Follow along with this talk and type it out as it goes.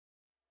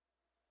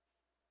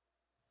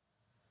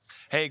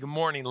Hey, good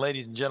morning,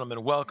 ladies and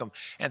gentlemen. Welcome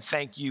and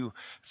thank you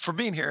for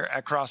being here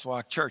at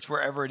Crosswalk Church,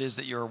 wherever it is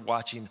that you're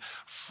watching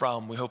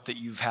from. We hope that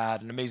you've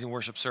had an amazing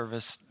worship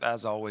service,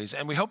 as always,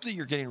 and we hope that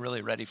you're getting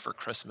really ready for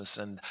Christmas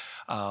and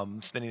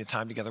spending the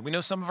time together. We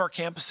know some of our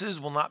campuses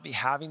will not be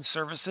having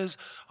services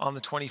on the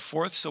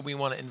 24th, so we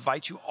want to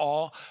invite you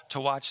all to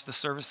watch the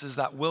services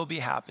that will be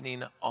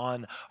happening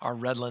on our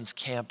Redlands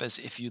campus.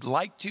 If you'd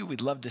like to,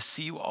 we'd love to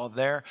see you all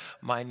there.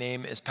 My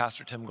name is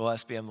Pastor Tim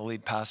Gillespie. I'm the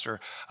lead pastor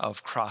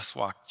of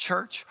Crosswalk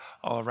Church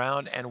all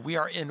around, and we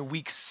are in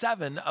week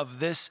 7 of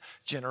this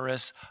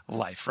generous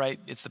life, right?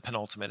 It's the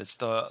penultimate. It's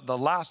the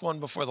last one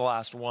before the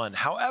last one.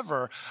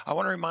 However, I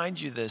want to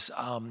remind you this,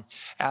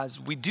 as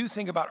we do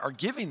think about our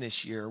giving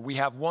this year, we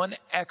have one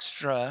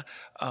extra,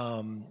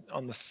 on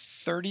the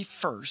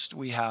 31st,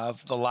 we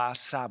have the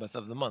last Sabbath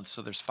of the month.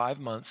 So there's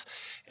 5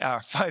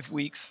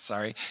 weeks,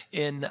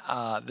 in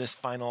this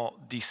final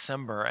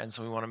December. And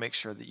so we want to make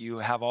sure that you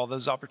have all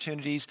those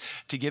opportunities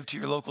to give to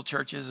your local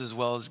churches as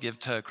well as give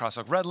to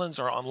Crosswalk Redlands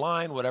or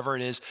online, whatever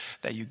it is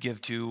that you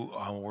give to.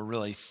 We're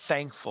really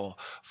thankful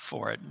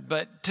for it.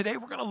 But today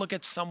we're going to look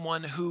at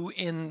someone who,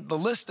 in the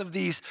list of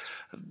these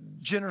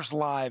generous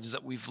lives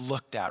that we've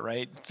looked at,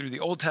 right, through the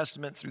Old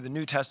Testament, through the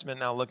New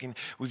Testament,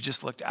 we've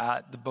just looked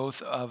at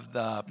both of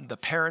the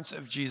parents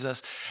of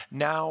Jesus.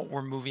 Now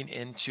we're moving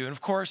into, and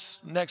of course,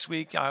 next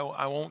week,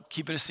 I won't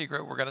keep it a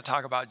secret, we're going to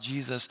talk about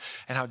Jesus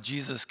and how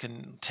Jesus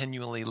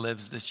continually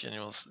lives this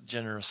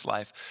generous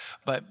life.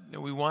 But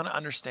we want to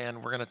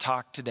understand, we're going to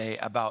talk today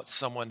about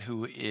someone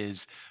who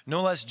is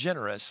no less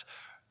generous,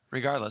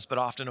 regardless, but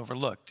often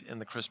overlooked in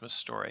the Christmas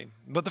story.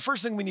 But the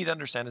first thing we need to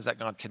understand is that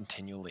God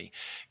continually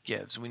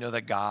gives. We know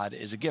that God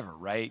is a giver,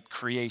 right?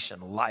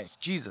 Creation, life,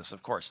 Jesus,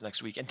 of course,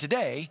 next week. And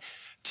today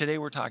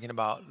we're talking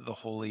about the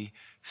Holy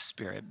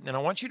Spirit. And I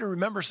want you to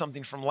remember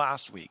something from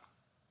last week.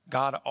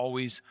 God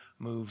always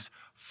moves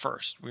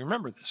first. We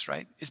remember this,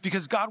 right? It's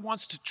because God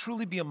wants to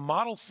truly be a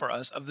model for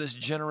us of this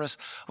generous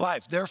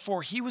life.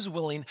 Therefore, he was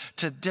willing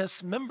to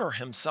dismember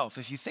himself.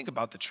 If you think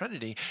about the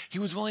Trinity, he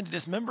was willing to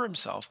dismember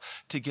himself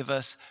to give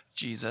us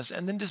Jesus,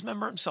 and then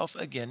dismember himself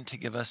again to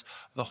give us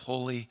the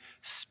Holy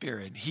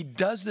Spirit. He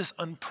does this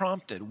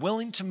unprompted,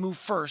 willing to move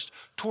first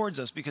towards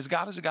us, because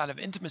God is a God of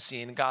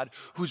intimacy and a God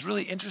who's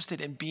really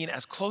interested in being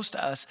as close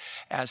to us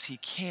as he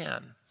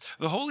can.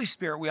 The Holy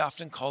Spirit we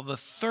often call the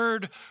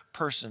third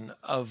person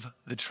of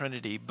the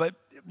Trinity, but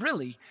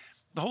really,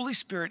 the Holy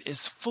Spirit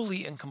is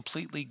fully and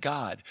completely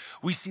God.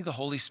 We see the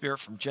Holy Spirit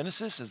from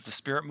Genesis as the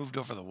Spirit moved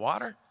over the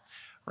water,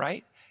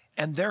 right?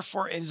 And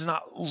therefore, it is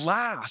not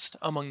last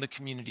among the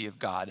community of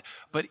God,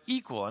 but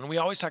equal. And we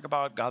always talk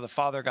about God the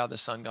Father, God the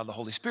Son, God the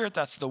Holy Spirit.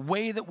 That's the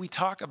way that we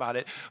talk about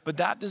it, but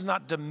that does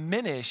not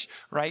diminish,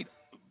 right?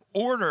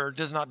 Order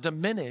does not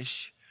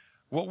diminish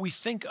what we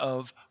think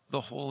of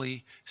the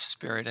Holy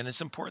Spirit. And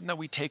it's important that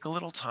we take a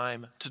little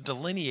time to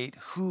delineate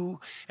who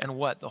and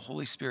what the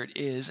Holy Spirit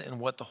is and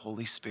what the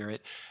Holy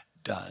Spirit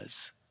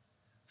does.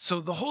 So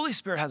the Holy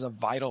Spirit has a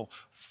vital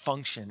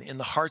function in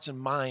the hearts and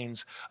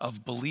minds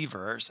of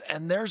believers.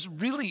 And there's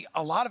really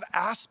a lot of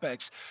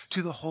aspects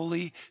to the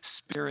Holy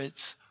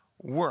Spirit's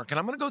work. And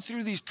I'm going to go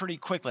through these pretty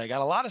quickly. I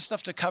got a lot of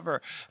stuff to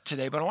cover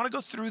today, but I want to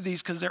go through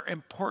these because they're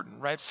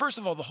important, right? First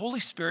of all, the Holy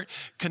Spirit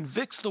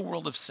convicts the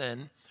world of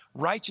sin,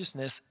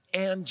 righteousness,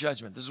 and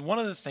judgment. This is one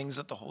of the things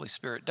that the Holy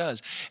Spirit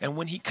does. And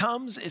when he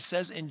comes, it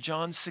says in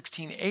John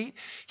 16:8,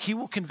 he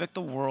will convict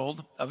the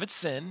world of its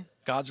sin,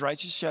 God's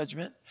righteous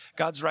judgment,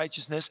 God's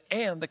righteousness,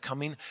 and the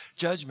coming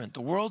judgment.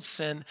 The world's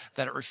sin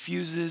that it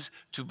refuses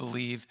to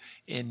believe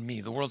in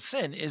me. The world's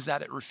sin is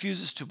that it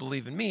refuses to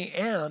believe in me.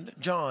 And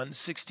John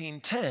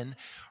 16:10,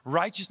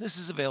 righteousness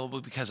is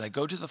available because I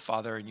go to the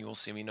Father and you will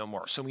see me no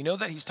more. So we know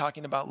that he's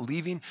talking about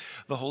leaving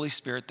the Holy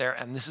Spirit there,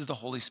 and this is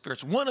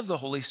one of the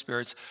Holy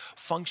Spirit's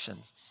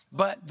functions.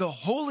 But the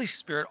Holy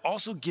Spirit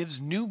also gives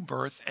new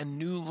birth and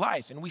new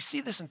life. And we see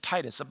this in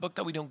Titus, a book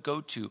that we don't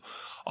go to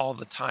all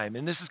the time.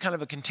 And this is kind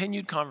of a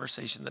continued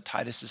conversation that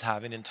Titus is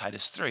having in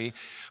Titus 3.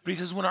 But he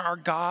says, when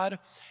God,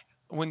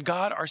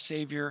 our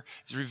Savior,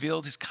 has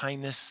revealed his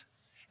kindness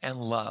and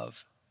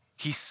love,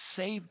 he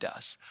saved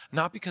us,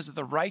 not because of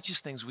the righteous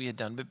things we had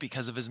done, but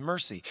because of his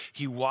mercy.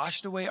 He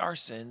washed away our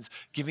sins,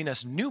 giving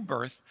us new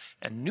birth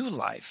and new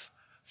life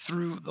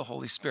through the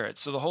Holy Spirit.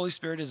 So the Holy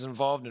Spirit is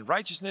involved in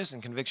righteousness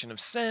and conviction of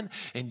sin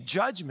and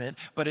judgment,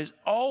 but is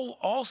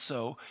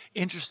also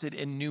interested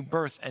in new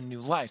birth and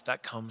new life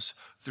that comes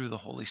through the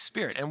Holy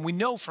Spirit. And we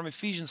know from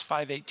Ephesians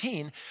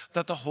 5:18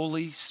 that the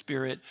Holy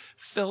Spirit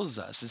fills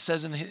us. It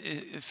says in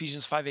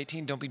Ephesians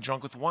 5:18, don't be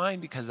drunk with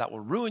wine because that will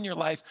ruin your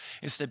life.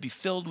 Instead, be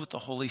filled with the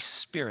Holy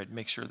Spirit.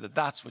 Make sure that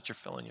that's what you're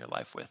filling your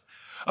life with.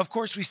 Of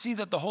course, we see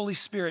that the Holy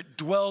Spirit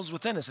dwells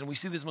within us, and we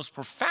see this most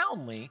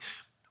profoundly,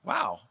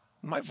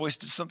 my voice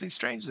did something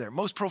strange there.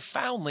 Most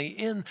profoundly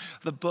in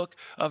the book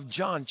of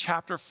John,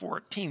 chapter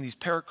 14, these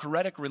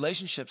perichoretic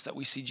relationships that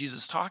we see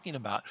Jesus talking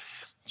about.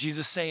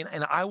 Jesus saying,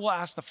 and I will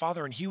ask the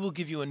Father, and he will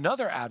give you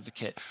another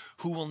advocate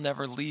who will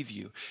never leave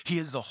you. He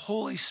is the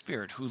Holy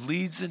Spirit who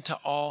leads into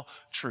all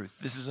truth.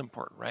 This is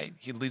important, right?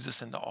 He leads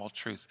us into all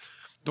truth.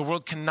 The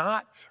world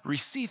cannot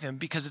receive him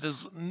because it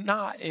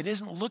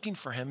isn't looking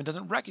for him. It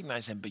doesn't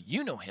recognize him, but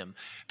you know him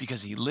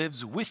because he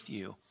lives with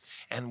you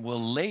and will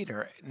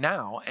later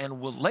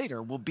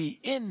will be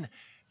in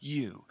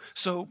you.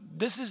 So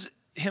this is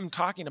him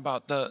talking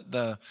about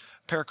the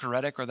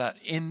perichoretic, or that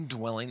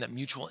indwelling, that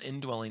mutual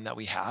indwelling that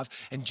we have.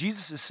 And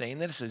Jesus is saying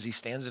this as he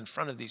stands in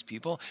front of these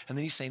people, and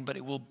then he's saying, but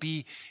it will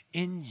be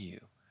in you.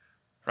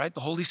 Right?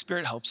 The Holy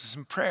Spirit helps us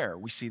in prayer.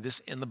 We see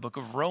this in the book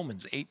of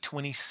Romans.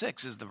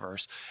 8:26 is the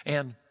verse.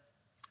 And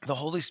the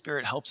Holy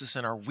Spirit helps us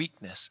in our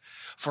weakness.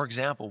 For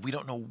example, we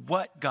don't know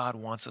what God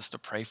wants us to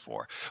pray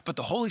for, but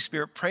the Holy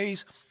Spirit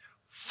prays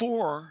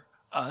for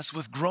us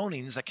with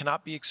groanings that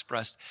cannot be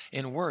expressed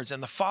in words.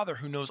 And the Father,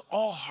 who knows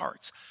all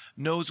hearts,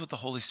 knows what the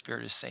Holy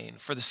Spirit is saying.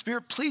 For the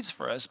Spirit pleads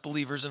for us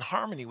believers in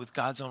harmony with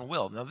God's own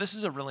will. Now, this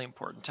is a really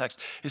important text,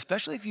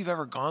 especially if you've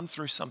ever gone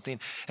through something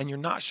and you're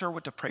not sure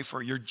what to pray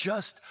for. You're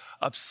just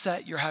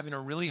upset. You're having a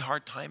really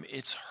hard time.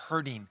 It's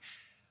hurting.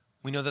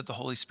 We know that the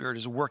Holy Spirit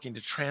is working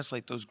to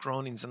translate those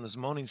groanings and those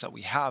moanings that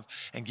we have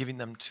and giving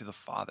them to the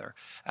Father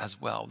as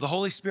well. The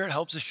Holy Spirit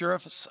helps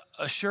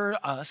assure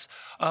us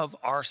of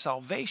our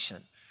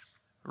salvation.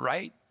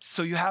 Right?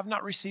 So you have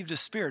not received a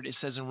spirit, it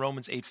says in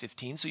Romans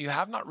 8:15. So you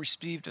have not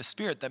received a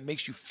spirit that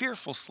makes you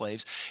fearful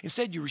slaves.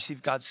 Instead, you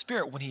received God's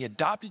Spirit when he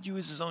adopted you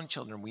as his own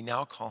children. We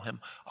now call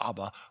him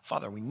Abba,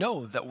 Father. We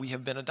know that we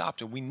have been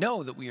adopted. We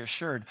know that we are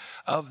assured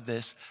of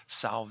this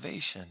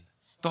salvation.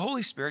 The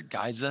Holy Spirit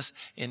guides us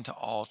into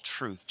all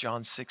truth.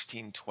 John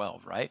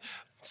 16:12, right?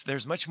 So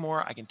there's much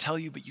more I can tell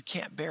you, but you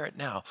can't bear it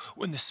now.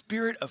 When the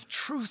Spirit of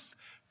truth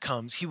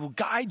comes, he will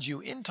guide you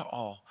into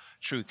all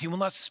truth. He will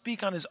not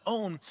speak on his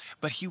own,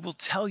 but he will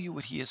tell you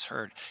what he has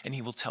heard, and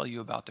he will tell you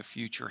about the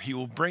future. He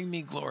will bring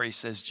me glory,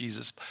 says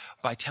Jesus,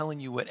 by telling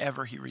you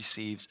whatever he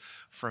receives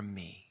from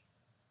me.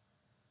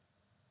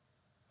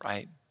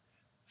 Right?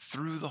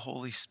 Through the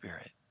Holy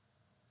Spirit.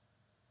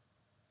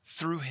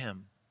 Through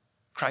him,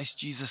 Christ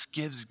Jesus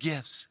gives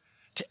gifts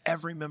to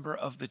every member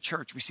of the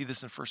church. We see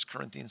this in 1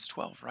 Corinthians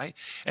 12, right?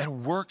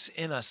 And works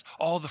in us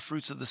all the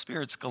fruits of the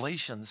Spirit.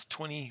 Galatians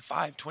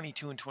 25,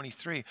 22, and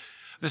 23.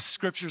 The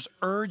scriptures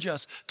urge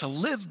us to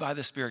live by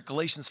the Spirit.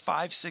 Galatians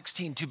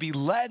 5:16, to be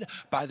led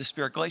by the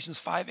Spirit. Galatians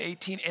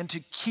 5:18, and to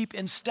keep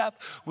in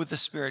step with the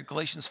Spirit.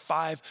 Galatians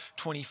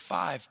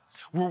 5:25.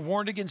 We're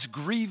warned against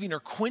grieving or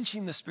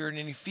quenching the Spirit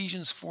in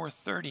Ephesians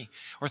 4:30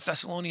 or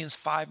Thessalonians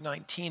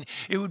 5:19.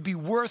 It would be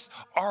worth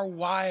our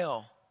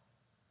while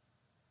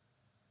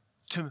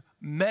to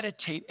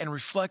meditate and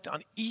reflect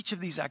on each of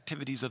these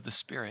activities of the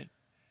Spirit.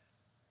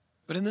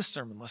 But in this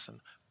sermon,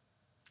 listen,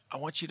 I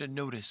want you to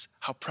notice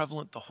how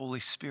prevalent the Holy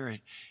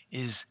Spirit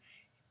is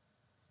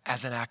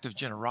as an act of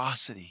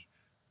generosity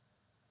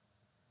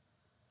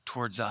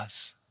towards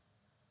us.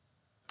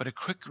 But a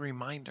quick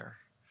reminder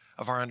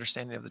of our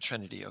understanding of the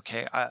Trinity,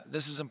 okay?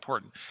 This is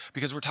important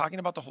because we're talking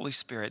about the Holy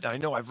Spirit. And I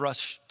know I've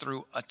rushed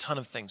through a ton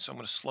of things, so I'm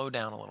going to slow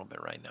down a little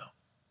bit right now.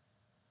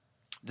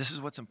 This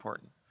is what's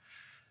important.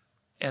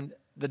 And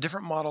the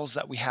different models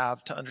that we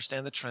have to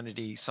understand the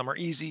Trinity, some are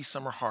easy,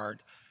 some are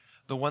hard.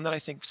 The one that I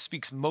think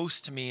speaks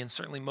most to me, and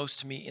certainly most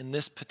to me in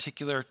this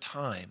particular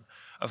time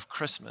of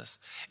Christmas,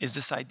 is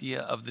this idea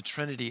of the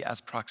Trinity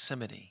as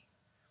proximity,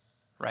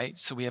 right?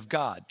 So we have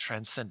God,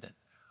 transcendent,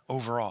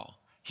 overall.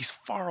 He's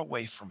far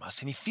away from us,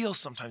 and he feels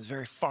sometimes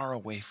very far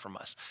away from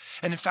us.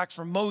 And in fact,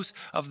 for most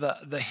of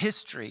the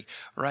history,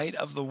 right,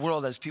 of the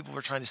world, as people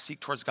were trying to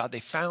seek towards God, they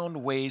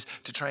found ways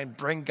to try and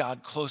bring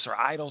God closer.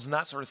 Idols and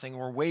that sort of thing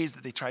were ways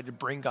that they tried to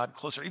bring God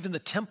closer. Even the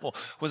temple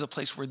was a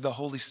place where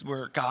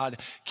where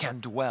God can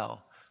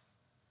dwell.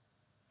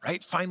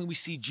 Right? Finally, we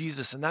see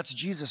Jesus, and that's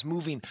Jesus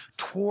moving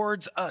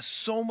towards us,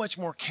 so much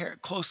more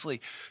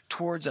closely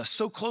towards us,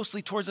 so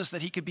closely towards us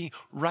that he could be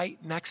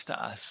right next to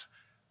us.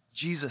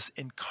 Jesus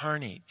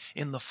incarnate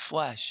in the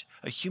flesh,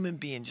 a human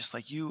being just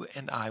like you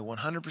and I,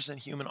 100%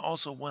 human,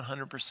 also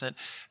 100%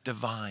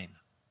 divine.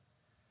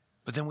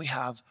 But then we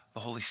have the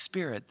Holy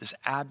Spirit, this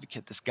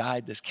advocate, this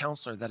guide, this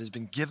counselor that has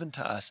been given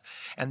to us.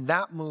 And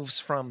that moves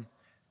from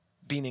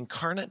being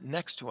incarnate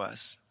next to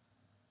us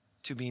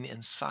to being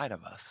inside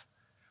of us.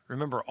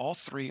 Remember, all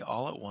three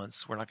all at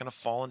once. We're not going to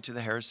fall into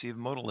the heresy of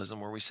modalism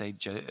where we say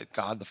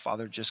God the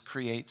Father just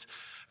creates,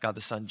 God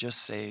the Son just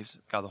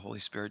saves, God the Holy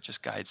Spirit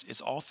just guides.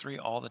 It's all three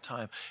all the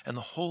time. And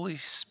the Holy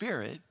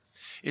Spirit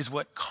is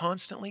what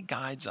constantly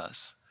guides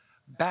us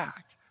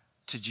back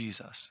to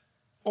Jesus,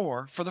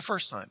 or for the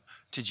first time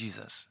to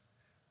Jesus.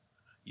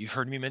 You've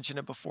heard me mention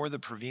it before, the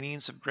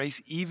prevenience of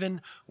grace.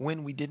 Even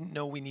when we didn't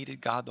know we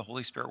needed God, the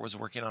Holy Spirit was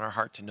working on our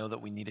heart to know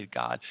that we needed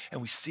God.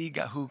 And we see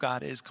who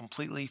God is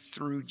completely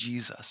through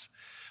Jesus.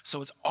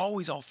 So it's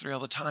always all three all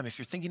the time. If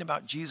you're thinking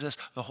about Jesus,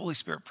 the Holy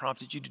Spirit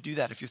prompted you to do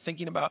that. If you're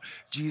thinking about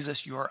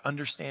Jesus, you are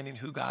understanding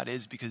who God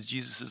is because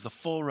Jesus is the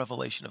full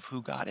revelation of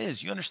who God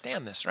is. You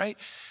understand this, right?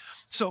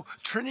 So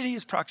Trinity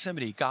is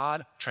proximity.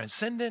 God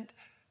transcendent,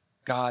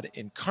 God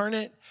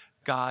incarnate,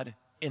 God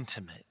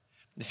intimate.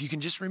 If you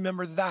can just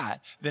remember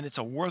that, then it's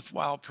a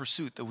worthwhile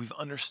pursuit that we've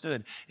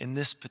understood in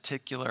this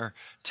particular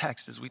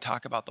text as we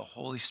talk about the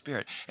Holy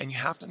Spirit. And you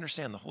have to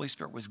understand the Holy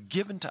Spirit was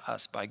given to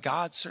us by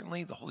God,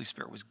 certainly. The Holy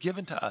Spirit was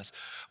given to us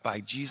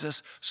by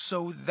Jesus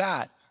so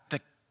that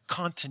the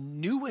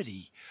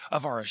continuity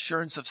of our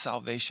assurance of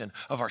salvation,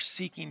 of our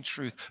seeking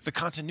truth, the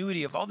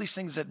continuity of all these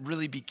things that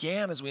really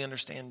began as we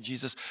understand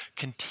Jesus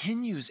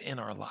continues in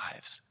our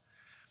lives.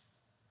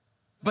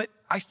 But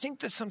I think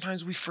that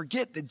sometimes we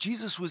forget that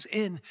Jesus was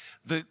in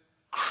the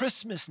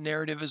Christmas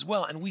narrative as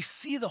well. And we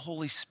see the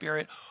Holy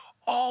Spirit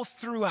all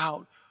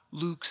throughout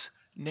Luke's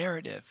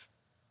narrative.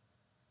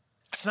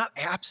 It's not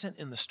absent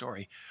in the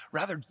story,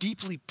 rather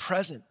deeply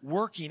present,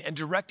 working and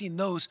directing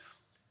those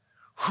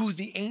who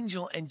the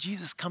angel and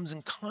Jesus comes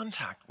in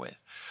contact with.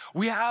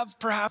 We have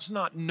perhaps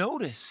not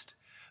noticed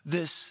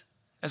this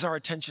as our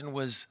attention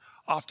was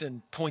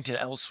often pointed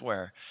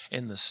elsewhere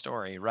in the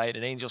story, right?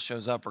 An angel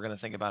shows up, we're going to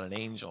think about an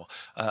angel.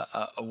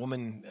 A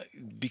woman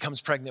becomes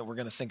pregnant, we're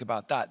going to think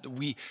about that.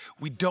 We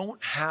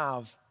don't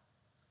have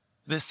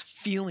this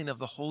feeling of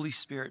the Holy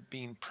Spirit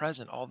being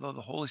present, although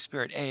the Holy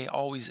Spirit, A,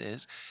 always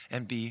is,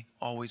 and B,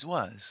 always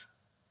was.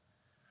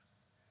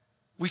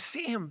 We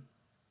see him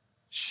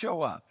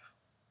show up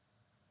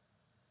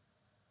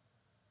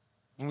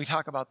when we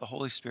talk about the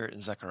Holy Spirit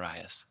in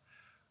Zacharias,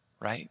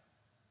 right?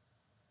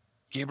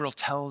 Gabriel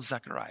tells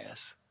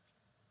Zacharias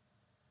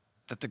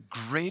that the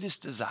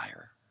greatest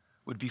desire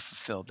would be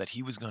fulfilled, that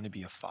he was going to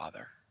be a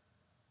father.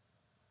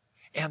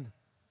 And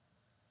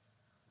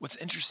what's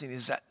interesting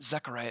is that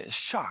Zechariah is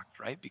shocked,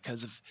 right?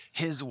 Because of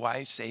his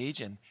wife's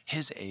age and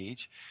his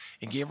age.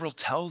 And Gabriel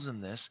tells him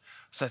this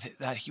so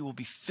that he will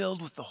be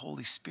filled with the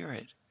Holy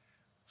Spirit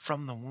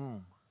from the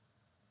womb.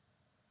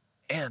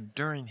 And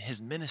during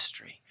his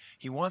ministry,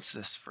 he wants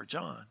this for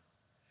John.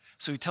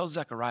 So he tells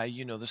Zechariah,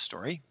 you know the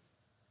story.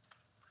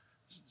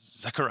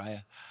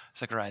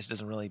 Zacharias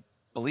doesn't really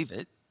believe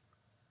it.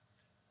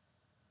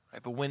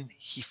 Right? But when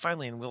he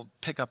finally, and we'll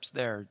pick up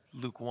there,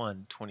 Luke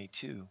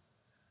 1:22.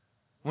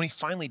 When he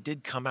finally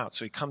did come out,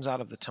 so he comes out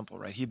of the temple,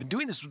 right? He'd been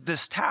doing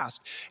this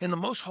task in the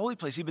most holy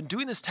place. He'd been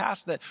doing this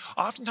task that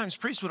oftentimes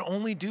priests would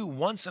only do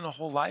once in a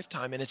whole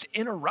lifetime, and it's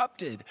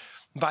interrupted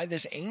by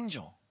this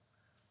angel,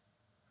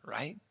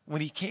 right? When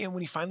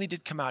he finally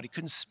did come out, he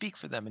couldn't speak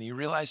for them, and he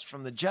realized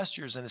from the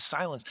gestures and his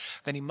silence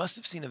that he must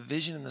have seen a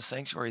vision in the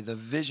sanctuary, the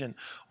vision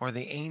or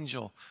the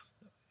angel.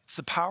 It's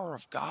the power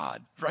of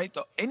God, right?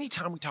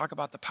 Anytime we talk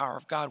about the power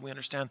of God, we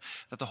understand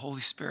that the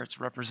Holy Spirit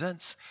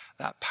represents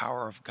that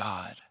power of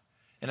God.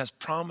 And as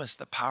promised,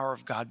 the power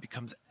of God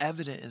becomes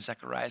evident in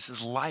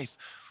Zechariah's life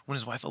when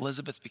his wife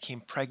Elizabeth became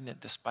pregnant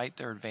despite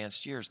their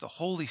advanced years. The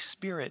Holy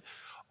Spirit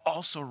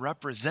also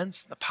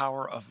represents the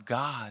power of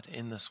God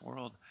in this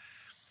world.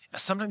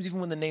 Sometimes even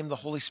when the name of the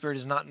Holy Spirit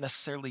is not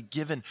necessarily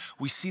given,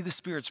 we see the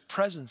Spirit's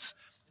presence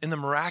in the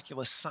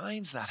miraculous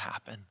signs that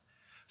happen.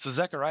 So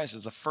Zechariah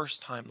is the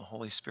first time the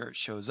Holy Spirit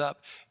shows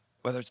up,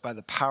 whether it's by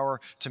the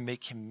power to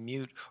make him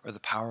mute or the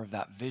power of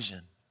that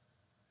vision.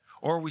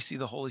 Or we see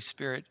the Holy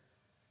Spirit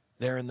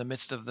there in the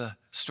midst of the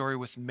story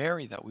with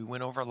Mary that we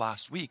went over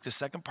last week. The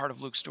second part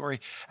of Luke's story,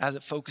 as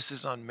it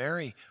focuses on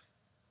Mary,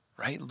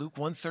 right? Luke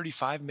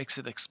 1:35 makes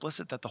it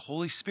explicit that the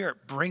Holy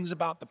Spirit brings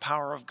about the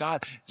power of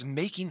God. It's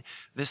making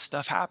this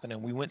stuff happen.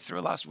 And we went through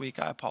it last week.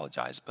 I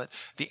apologize. But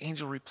the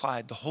angel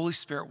replied, the Holy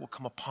Spirit will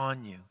come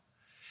upon you,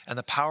 and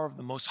the power of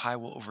the Most High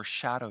will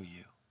overshadow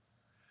you.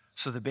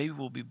 So the baby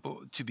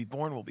to be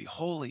born will be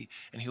holy,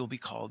 and he will be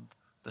called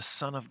the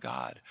Son of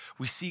God.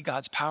 We see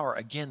God's power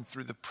again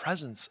through the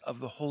presence of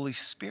the Holy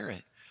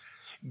Spirit,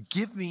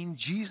 giving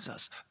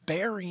Jesus,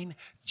 bearing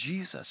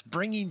Jesus,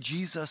 bringing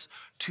Jesus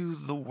to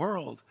the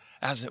world,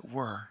 as it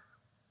were.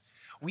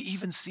 We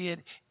even see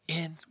it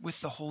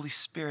with the Holy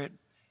Spirit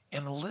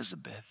and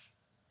Elizabeth.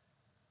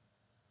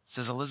 It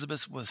says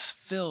Elizabeth was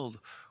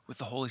filled with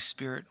the Holy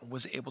Spirit and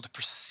was able to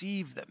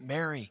perceive that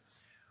Mary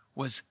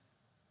was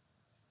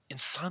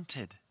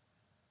ensanted,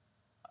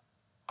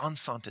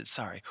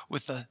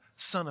 with the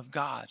Son of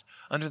God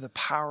under the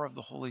power of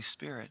the Holy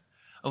Spirit.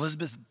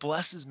 Elizabeth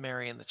blesses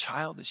Mary and the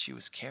child that she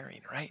was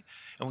carrying, right?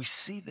 And we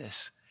see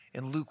this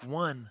in Luke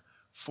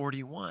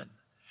 1:41.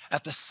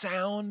 At the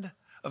sound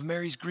of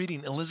Mary's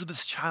greeting,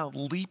 Elizabeth's child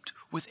leaped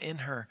within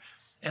her,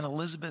 and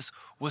Elizabeth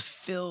was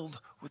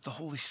filled with the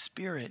Holy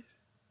Spirit.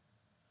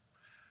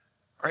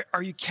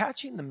 Are you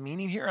catching the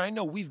meaning here? I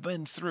know we've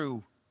been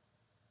through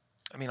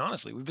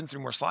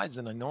more slides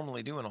than I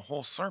normally do in a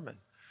whole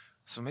sermon.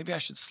 So maybe I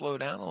should slow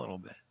down a little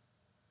bit.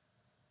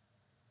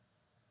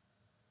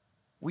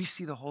 We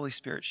see the Holy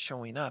Spirit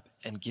showing up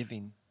and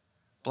giving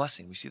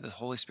blessing. We see the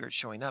Holy Spirit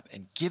showing up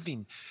and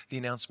giving the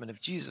announcement of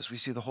Jesus. We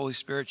see the Holy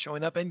Spirit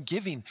showing up and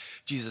giving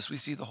Jesus. We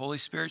see the Holy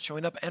Spirit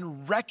showing up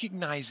and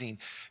recognizing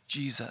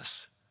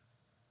Jesus,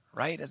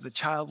 right? As the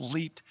child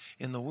leaped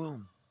in the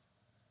womb.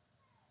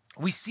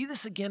 We see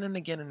this again and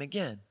again and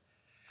again.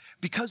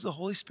 Because the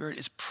Holy Spirit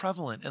is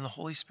prevalent and the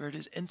Holy Spirit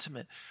is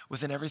intimate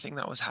within everything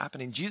that was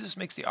happening. Jesus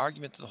makes the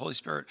argument that the Holy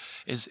Spirit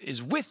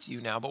is with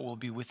you now, but will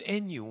be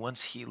within you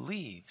once he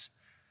leaves.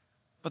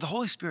 But the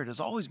Holy Spirit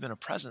has always been a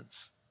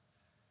presence.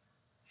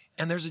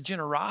 And there's a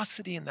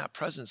generosity in that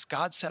presence.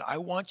 God said, I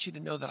want you to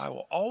know that I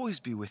will always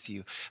be with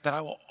you, that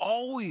I will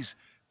always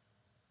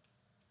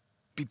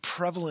be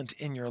prevalent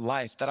in your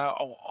life, that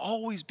I'll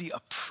always be a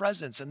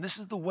presence. And this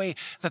is the way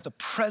that the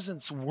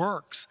presence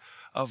works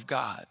of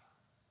God.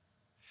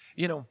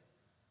 You know,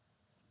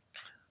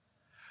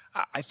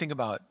 I think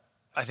about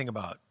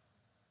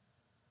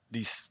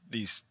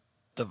these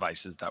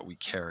devices that we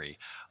carry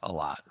a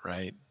lot,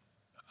 right?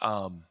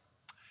 And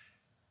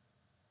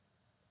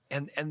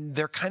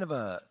they're kind of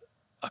a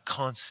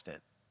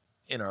constant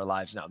in our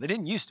lives now. They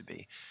didn't used to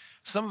be.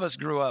 Some of us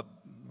grew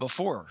up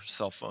before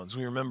cell phones.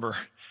 We remember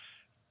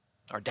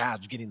our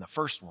dads getting the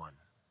first one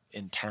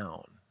in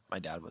town. My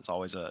dad was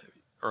always an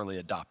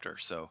early adopter.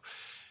 So,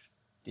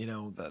 you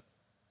know,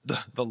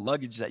 the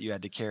luggage that you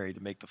had to carry to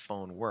make the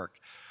phone work.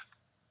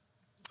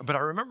 But I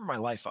remember my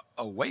life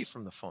away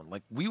from the phone.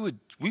 Like we would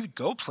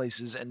go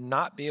places and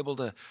not be able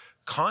to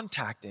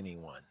contact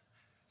anyone,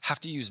 have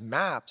to use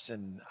maps.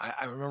 And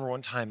I remember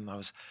one time I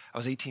was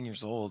 18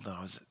 years old, and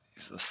it was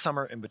the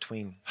summer in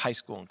between high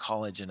school and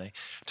college, and I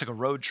took a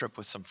road trip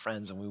with some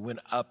friends, and we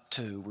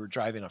were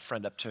driving a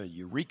friend up to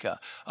Eureka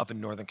up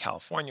in Northern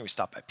California. We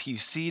stopped by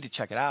PUC to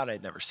check it out.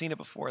 I'd never seen it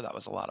before. That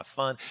was a lot of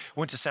fun.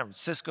 Went to San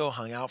Francisco,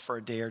 hung out for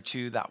a day or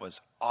two. That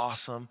was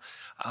awesome.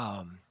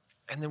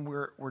 And then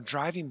we're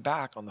driving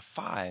back on the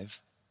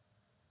 5,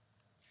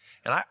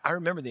 and I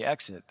remember the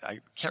exit. I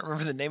can't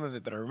remember the name of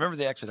it, but I remember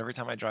the exit every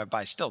time I drive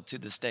by, still to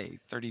this day,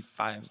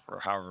 35 or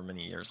however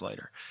many years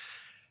later.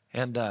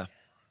 And I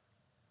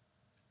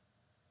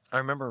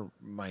remember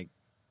my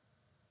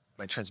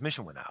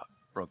transmission went out,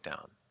 broke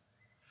down,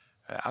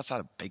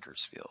 outside of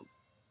Bakersfield,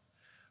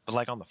 but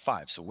like on the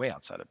 5, so way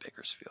outside of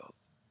Bakersfield.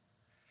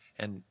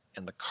 And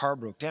the car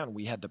broke down.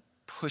 We had to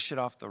push it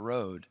off the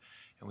road,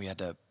 and we had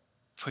to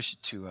push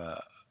it to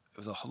it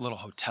was a little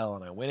hotel.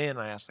 And I went in and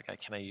I asked the guy,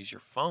 can I use your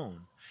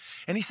phone?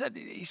 And he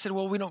said,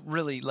 well, we don't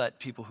really let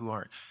people who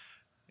aren't,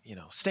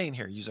 staying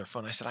here use our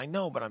phone. I said, I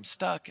know, but I'm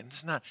stuck and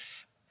it's not.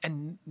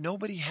 And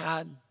nobody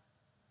had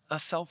a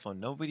cell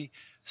phone.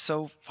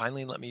 So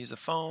finally let me use a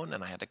phone,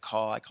 and I had to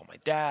call. I called my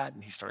dad,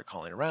 and he started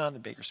calling around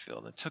in Bakersfield,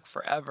 and it took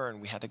forever,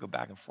 and we had to go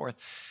back and forth.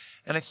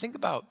 And I think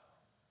about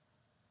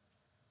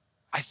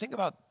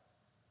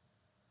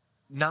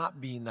not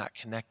being that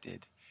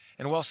connected.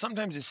 And while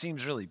sometimes it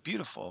seems really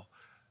beautiful,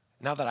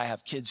 now that I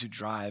have kids who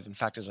drive, in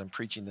fact, as I'm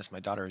preaching this, my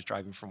daughter is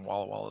driving from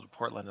Walla Walla to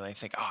Portland, and I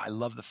think, I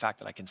love the fact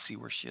that I can see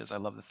where she is. I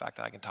love the fact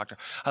that I can talk to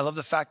her. I love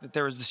the fact that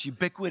there is this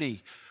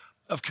ubiquity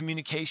of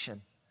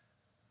communication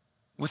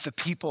with the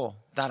people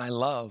that I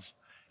love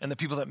and the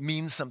people that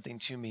mean something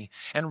to me.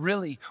 And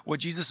really, what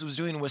Jesus was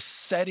doing was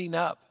setting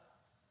up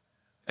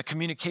a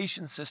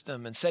communication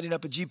system and setting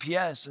up a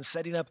GPS and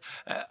setting up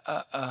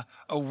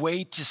a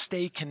way to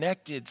stay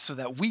connected so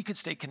that we could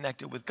stay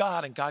connected with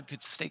God and God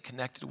could stay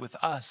connected with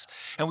us.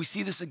 And we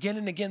see this again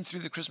and again through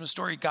the Christmas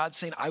story. God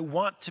saying, I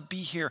want to be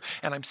here,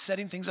 and I'm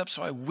setting things up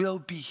so I will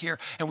be here.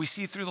 And we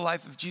see through the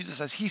life of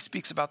Jesus, as he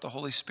speaks about the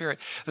Holy Spirit,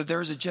 that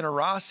there is a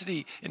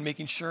generosity in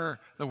making sure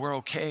that we're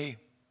okay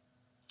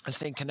and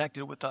staying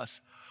connected with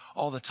us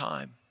all the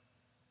time.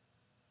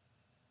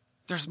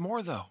 There's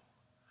more though.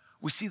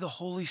 We see the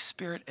Holy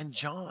Spirit in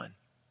John.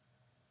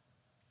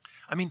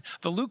 I mean,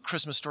 the Luke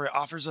Christmas story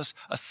offers us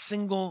a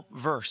single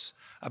verse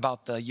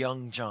about the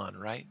young John,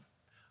 right?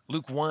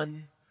 Luke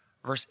 1,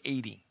 verse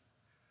 80.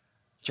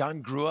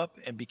 John grew up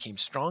and became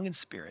strong in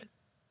spirit,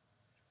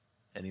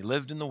 and he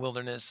lived in the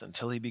wilderness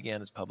until he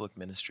began his public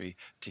ministry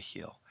to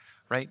heal,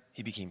 right?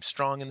 He became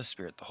strong in the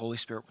Spirit. The Holy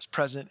Spirit was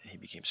present, and he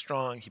became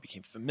strong, he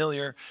became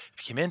familiar, he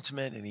became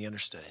intimate, and he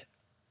understood it.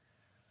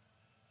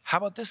 How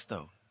about this,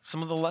 though?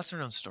 Some of the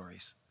lesser-known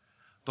stories.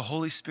 The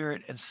Holy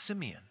Spirit and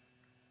Simeon.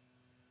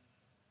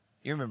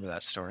 You remember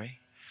that story.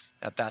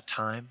 At that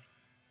time,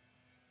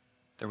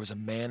 there was a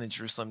man in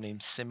Jerusalem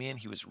named Simeon.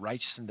 He was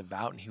righteous and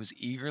devout, and he was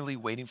eagerly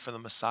waiting for the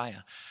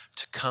Messiah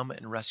to come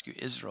and rescue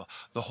Israel.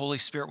 The Holy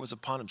Spirit was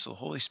upon him. So the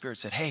Holy Spirit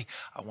said, hey,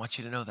 I want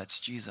you to know that's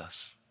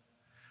Jesus.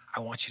 I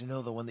want you to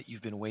know the one that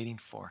you've been waiting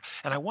for.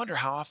 And I wonder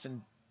how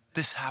often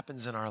this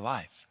happens in our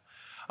life.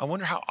 I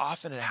wonder how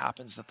often it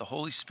happens that the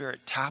Holy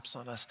Spirit taps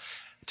on us,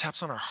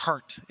 taps on our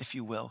heart, if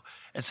you will,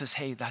 and says,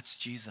 hey, that's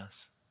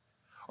Jesus.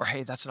 Or,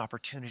 hey, that's an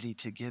opportunity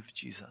to give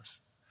Jesus.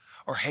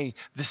 Or, hey,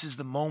 this is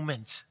the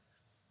moment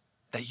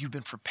that you've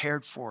been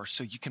prepared for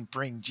so you can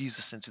bring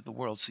Jesus into the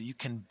world, so you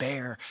can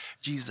bear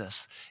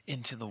Jesus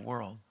into the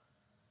world.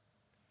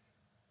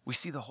 We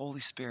see the Holy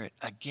Spirit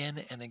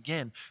again and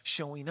again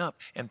showing up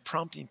and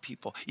prompting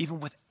people, even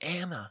with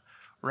Anna,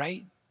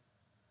 right?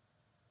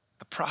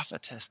 The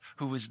prophetess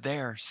who was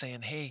there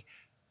saying, hey,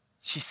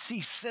 she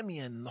sees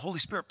Simeon, and the Holy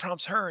Spirit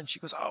prompts her, and she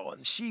goes, oh,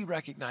 and she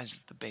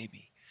recognizes the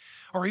baby.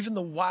 Or even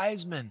the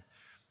wise men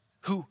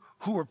who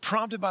were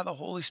prompted by the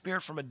Holy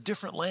Spirit from a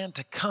different land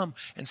to come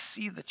and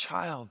see the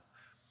child.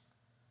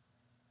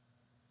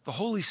 The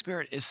Holy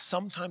Spirit is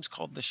sometimes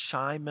called the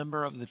shy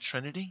member of the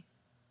Trinity,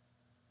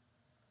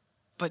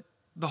 but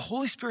the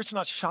Holy Spirit's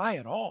not shy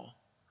at all.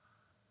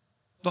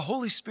 The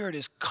Holy Spirit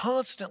is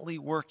constantly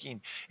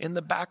working in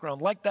the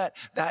background, like that,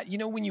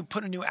 when you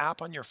put a new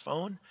app on your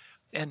phone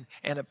and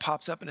it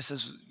pops up and it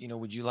says,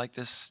 would you like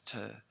this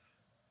to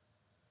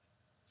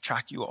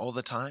track you all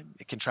the time?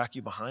 It can track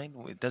you behind.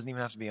 It doesn't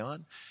even have to be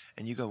on.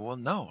 And you go, well,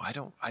 no, I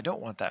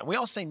don't want that. And we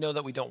all say no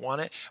that we don't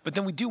want it, but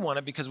then we do want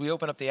it because we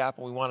open up the app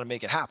and we want to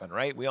make it happen,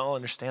 right? We all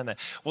understand that.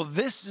 Well,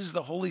 this is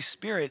the Holy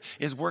Spirit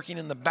is working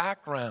in the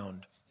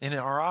background in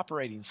our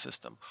operating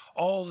system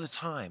all the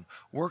time,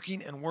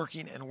 working and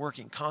working and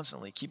working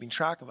constantly, keeping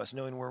track of us,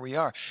 knowing where we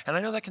are. And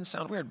I know that can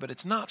sound weird, but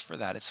it's not for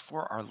that. It's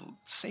for our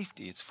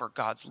safety. It's for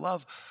God's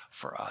love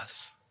for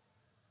us.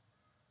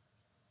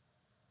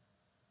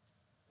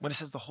 When it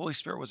says the Holy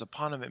Spirit was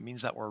upon him, it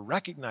means that we're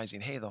recognizing,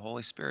 hey, the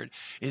Holy Spirit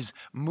is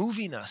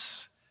moving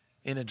us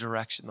in a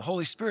direction. The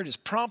Holy Spirit is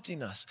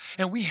prompting us.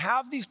 And we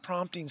have these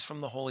promptings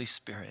from the Holy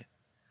Spirit.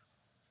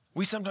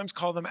 We sometimes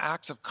call them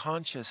acts of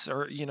conscience,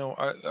 or,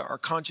 our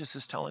conscience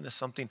is telling us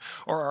something,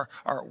 or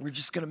we're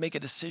just going to make a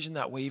decision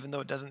that way, even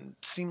though it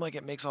doesn't seem like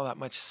it makes all that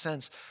much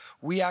sense.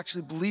 We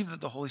actually believe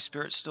that the Holy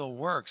Spirit still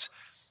works.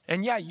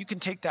 And yeah, you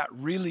can take that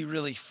really,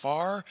 really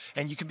far,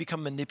 and you can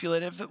become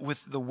manipulative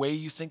with the way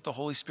you think the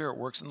Holy Spirit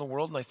works in the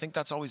world. And I think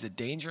that's always a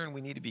danger, and we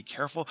need to be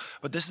careful.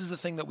 But this is the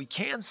thing that we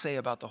can say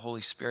about the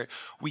Holy Spirit.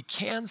 We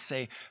can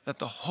say that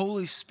the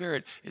Holy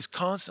Spirit is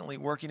constantly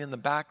working in the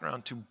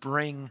background to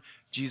bring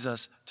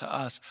Jesus to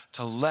us,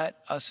 to let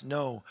us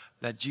know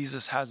that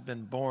Jesus has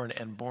been born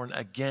and born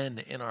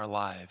again in our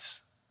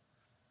lives.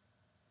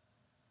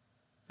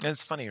 And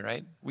it's funny,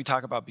 right? We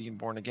talk about being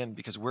born again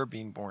because we're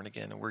being born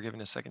again and we're given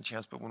a second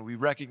chance. But when we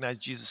recognize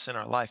Jesus in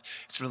our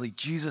life, it's really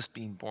Jesus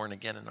being born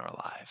again in our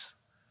lives.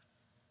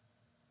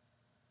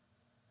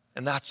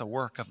 And that's a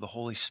work of the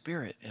Holy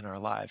Spirit in our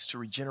lives to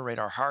regenerate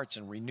our hearts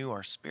and renew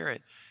our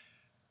spirit,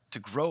 to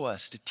grow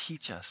us, to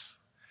teach us.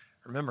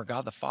 Remember,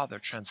 God the Father,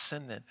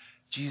 transcendent,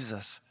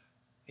 Jesus,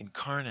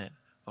 incarnate,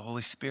 the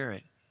Holy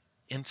Spirit,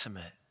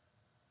 intimate.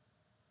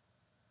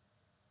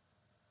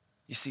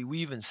 You see, we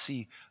even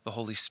see the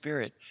Holy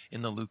Spirit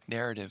in the Luke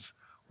narrative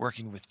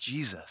working with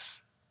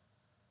Jesus.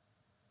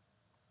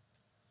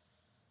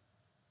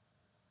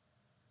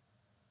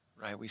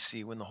 Right? We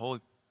see when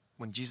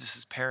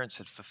Jesus' parents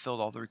had fulfilled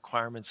all the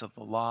requirements of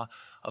the law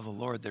of the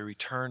Lord, they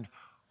returned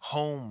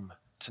home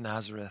to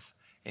Nazareth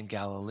in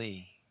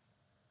Galilee.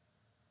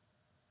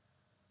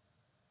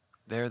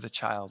 There the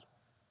child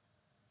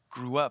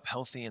grew up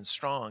healthy and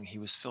strong. He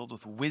was filled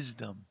with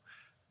wisdom,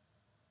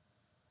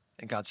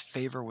 and God's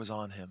favor was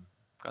on him.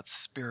 God's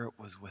Spirit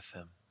was with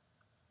him.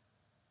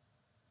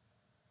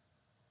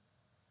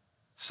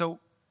 So,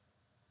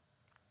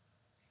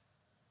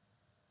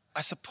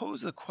 I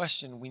suppose the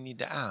question we need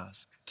to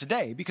ask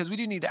today, because we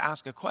do need to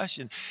ask a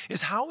question,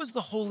 is how is the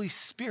Holy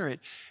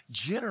Spirit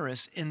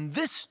generous in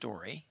this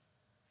story,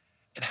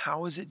 and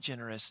how is it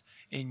generous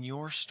in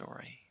your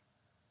story?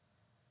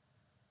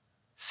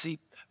 See,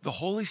 the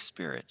Holy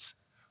Spirit's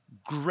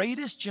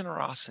greatest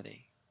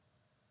generosity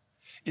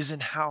is in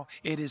how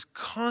it is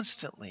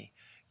constantly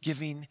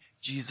giving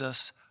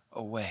Jesus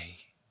away,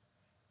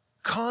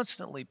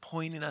 constantly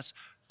pointing us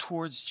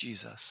towards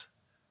Jesus.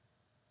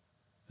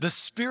 The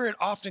Spirit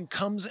often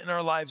comes in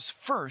our lives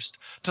first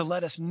to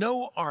let us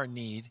know our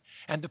need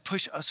and to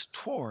push us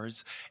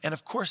towards, and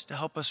of course to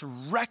help us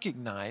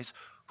recognize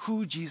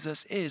who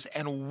Jesus is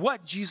and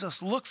what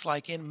Jesus looks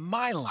like in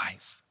my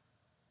life.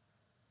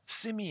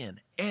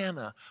 Simeon,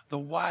 Anna, the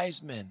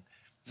wise men,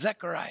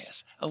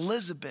 Zacharias,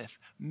 Elizabeth,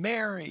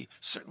 Mary,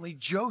 certainly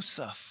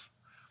Joseph.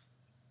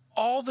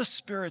 All the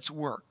Spirit's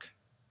work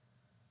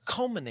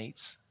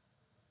culminates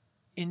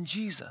in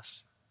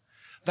Jesus.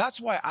 That's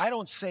why I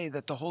don't say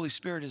that the Holy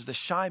Spirit is the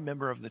shy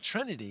member of the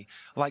Trinity,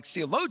 like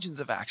theologians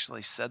have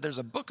actually said. There's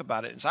a book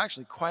about it. It's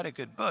actually quite a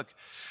good book.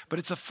 But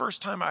it's the first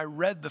time I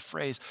read the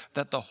phrase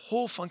that the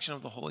whole function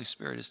of the Holy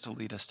Spirit is to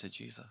lead us to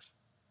Jesus.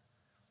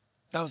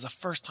 That was the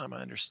first time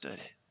I understood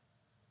it.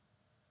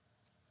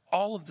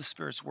 All of the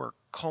Spirit's work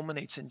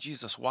culminates in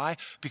Jesus. Why?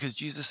 Because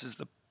Jesus is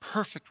the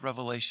perfect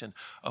revelation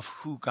of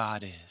who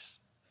God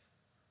is.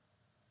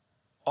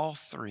 All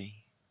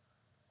three,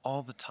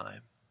 all the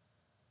time.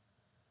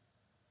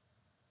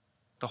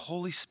 The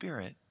Holy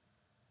Spirit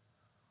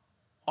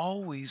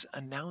always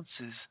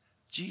announces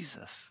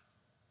Jesus.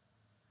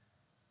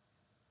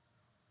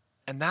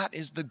 And that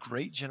is the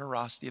great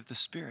generosity of the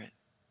Spirit.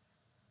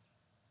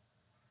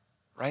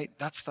 Right?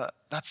 That's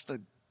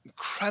the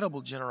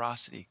incredible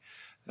generosity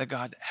that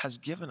God has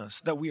given us,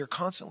 that we are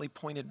constantly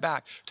pointed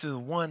back to the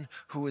one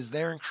who is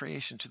there in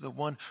creation, to the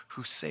one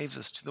who saves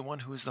us, to the one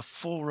who is the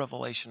full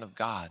revelation of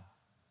God.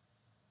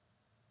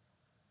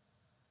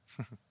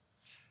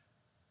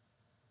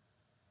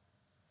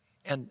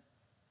 And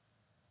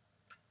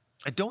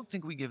I don't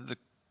think we give the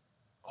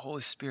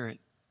Holy Spirit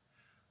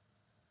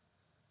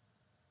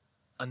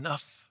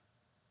enough,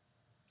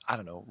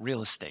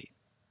 real estate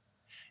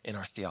in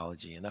our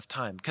theology, enough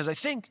time. Because I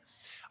think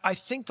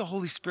the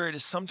Holy Spirit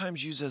is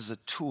sometimes used as a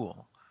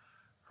tool,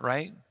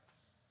 right?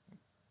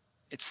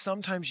 it's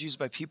sometimes used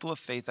by people of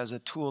faith as a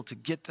tool to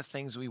get the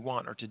things we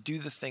want or to do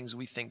the things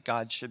we think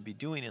God should be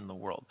doing in the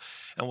world.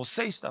 And we'll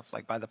say stuff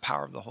like by the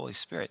power of the Holy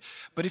Spirit.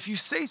 But if you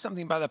say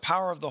something by the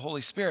power of the Holy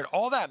Spirit,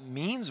 all that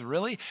means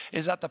really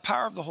is that the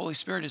power of the Holy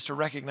Spirit is to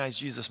recognize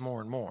Jesus more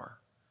and more.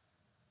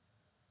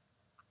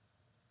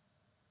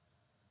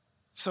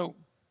 So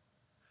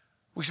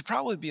we should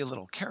probably be a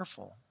little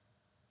careful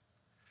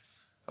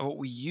of what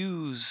we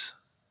use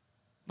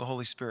the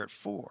Holy Spirit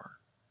for.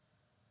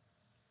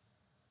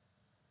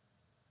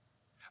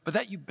 But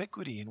that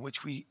ubiquity in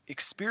which we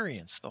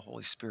experience the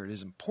Holy Spirit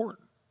is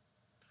important,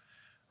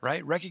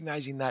 right?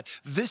 Recognizing that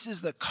this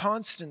is the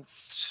constant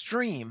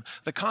stream,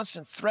 the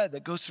constant thread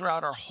that goes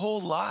throughout our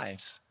whole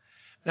lives.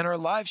 And our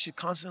lives should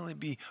constantly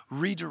be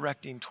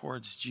redirecting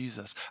towards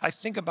Jesus. I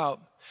think about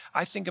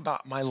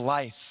my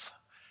life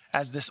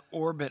as this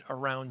orbit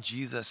around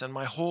Jesus. And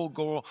my whole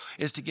goal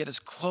is to get as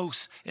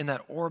close in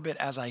that orbit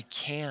as I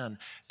can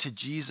to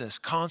Jesus,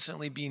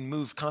 constantly being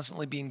moved,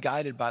 constantly being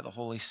guided by the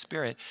Holy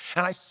Spirit.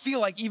 And I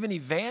feel like even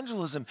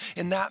evangelism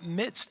in that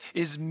midst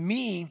is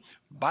me,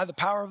 by the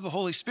power of the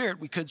Holy Spirit,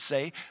 we could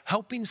say,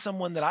 helping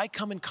someone that I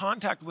come in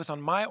contact with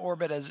on my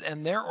orbit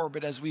and their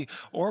orbit as we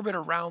orbit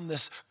around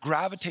this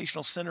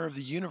gravitational center of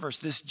the universe,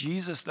 this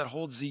Jesus that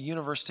holds the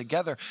universe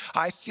together.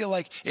 I feel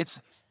like it's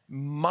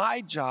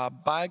my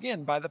job, by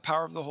the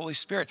power of the Holy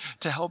Spirit,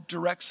 to help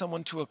direct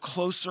someone to a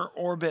closer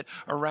orbit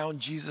around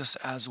Jesus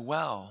as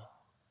well.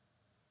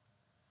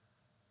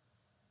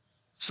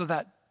 So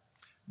that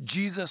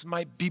Jesus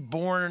might be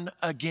born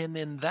again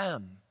in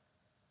them,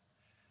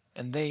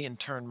 and they in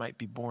turn might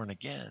be born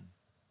again.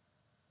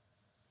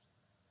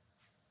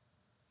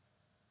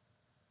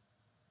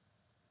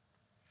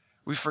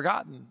 We've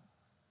forgotten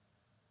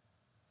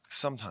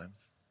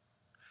sometimes.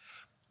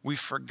 We've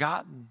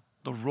forgotten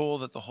the role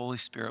that the Holy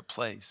Spirit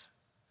plays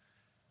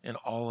in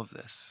all of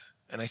this.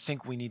 And I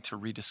think we need to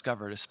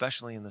rediscover it,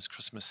 especially in this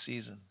Christmas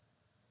season.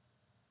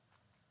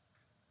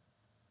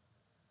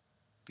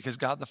 Because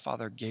God the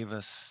Father gave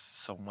us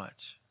so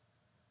much,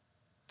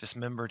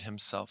 dismembered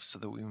himself so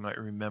that we might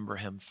remember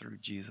him through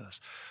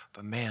Jesus.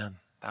 But man,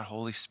 that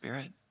Holy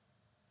Spirit,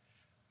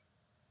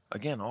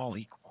 again, all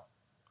equal.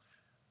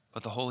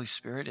 But the Holy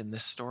Spirit in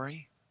this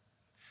story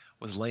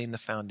was laying the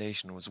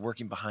foundation, was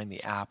working behind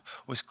the app,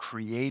 was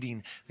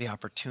creating the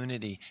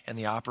opportunity and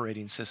the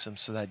operating system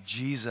so that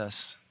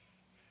Jesus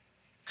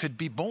could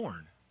be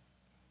born,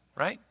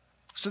 right?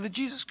 So that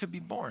Jesus could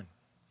be born.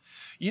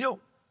 You know,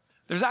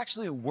 there's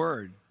actually a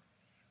word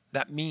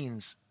that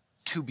means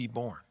to be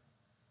born.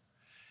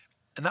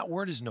 And that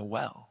word is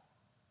Noel,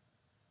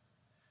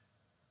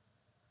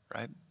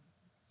 right?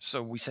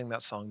 So we sang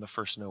that song, The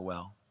First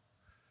Noel.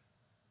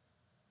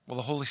 Well,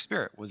 the Holy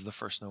Spirit was the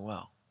first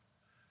Noel.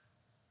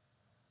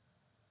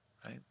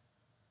 Right?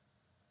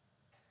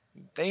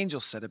 The angel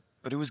said it,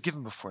 but it was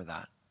given before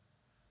that.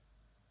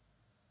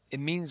 It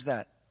means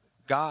that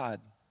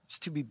God is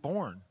to be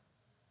born.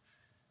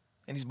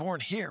 And he's born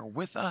here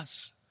with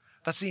us.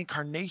 That's the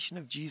incarnation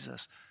of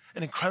Jesus.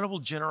 An incredible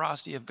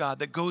generosity of God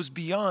that goes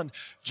beyond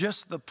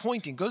just the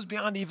pointing, goes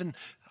beyond even,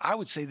 I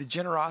would say, the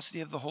generosity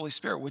of the Holy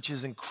Spirit, which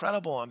is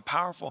incredible and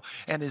powerful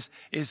and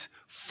is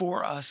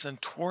for us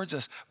and towards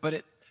us.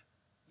 But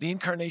the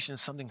incarnation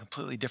is something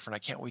completely different. I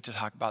can't wait to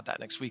talk about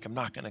that next week. I'm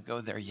not going to go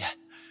there yet.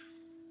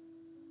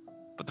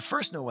 But the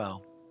first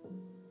Noel,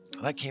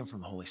 that came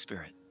from the Holy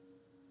Spirit.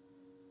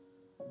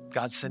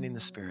 God sending the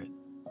Spirit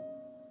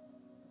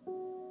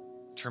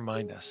to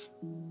remind us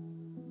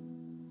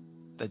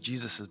that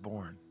Jesus is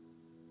born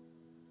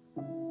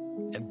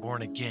and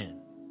born again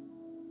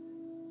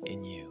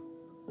in you.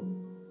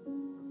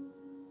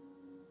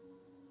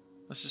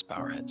 Let's just bow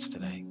our heads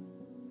today.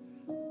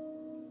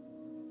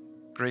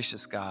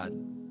 Gracious God,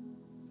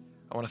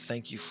 I want to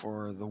thank you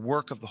for the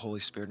work of the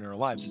Holy Spirit in our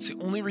lives. It's the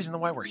only reason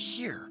why we're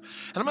here.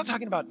 And I'm not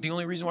talking about the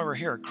only reason why we're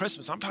here at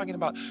Christmas. I'm talking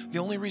about the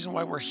only reason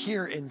why we're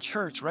here in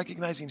church,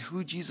 recognizing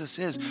who Jesus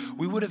is.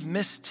 We would have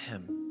missed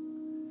him,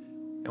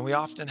 and we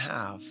often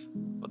have.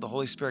 But the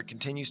Holy Spirit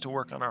continues to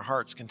work on our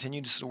hearts,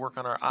 continues to work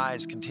on our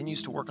eyes,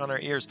 continues to work on our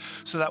ears,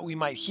 so that we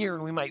might hear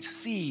and we might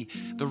see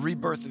the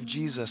rebirth of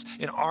Jesus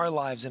in our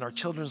lives, in our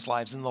children's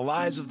lives, in the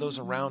lives of those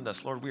around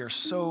us. Lord, we are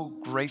so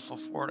grateful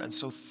for it and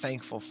so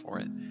thankful for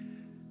it.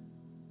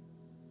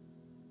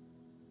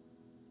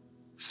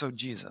 So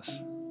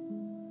Jesus,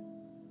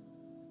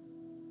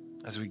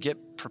 as we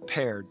get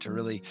prepared to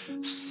really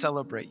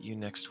celebrate you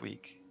next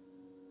week,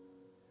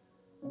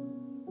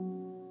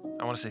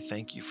 I want to say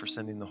thank you for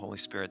sending the Holy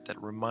Spirit that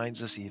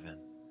reminds us even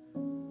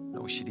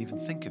that we should even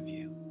think of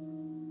you.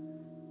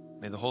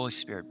 May the Holy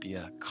Spirit be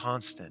a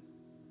constant,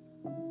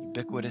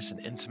 ubiquitous, and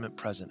intimate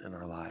present in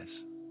our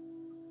lives.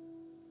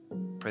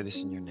 Pray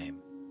this in your name.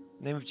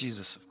 In the name of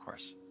Jesus, of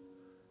course.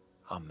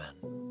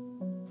 Amen.